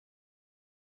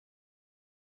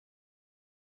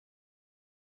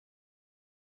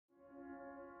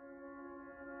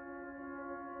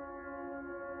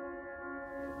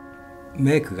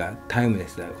メイクがタイムレ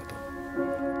スであること、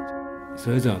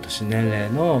それぞれの年年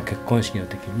齢の結婚式の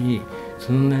時に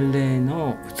その年齢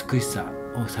の美しさ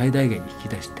を最大限に引き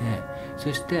出して、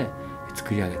そして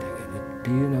作り上げてあげるって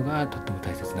いうのがとっても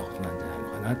大切なことなんじゃないの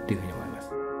かなっていうふうに思いま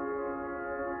す。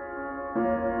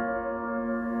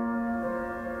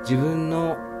自分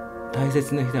の大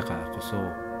切な日だからこそ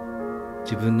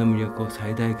自分の魅力を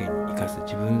最大限に生かす、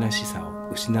自分らしさを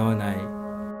失わない、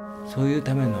そういう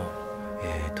ための、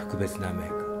特別なメイ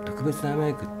ク。特別なメ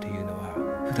イクっていうのは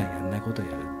普段やんないことを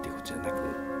やるっていうことじゃなく、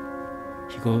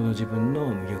日頃の自分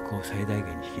の魅力を最大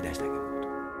限に引き出してあげるこ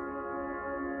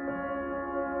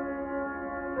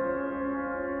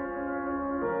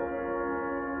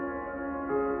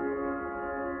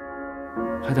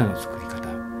と。肌の作り方、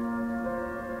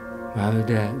まる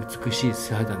で美しい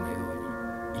素肌のよ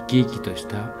うに生き生きとし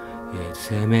た、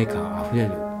生命感あふれ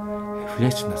る、フレ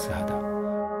ッシュな素肌。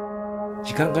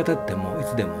時間が経ってもい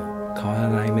つでも変わら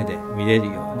ない目で見れる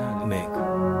ようなメイ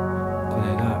ク。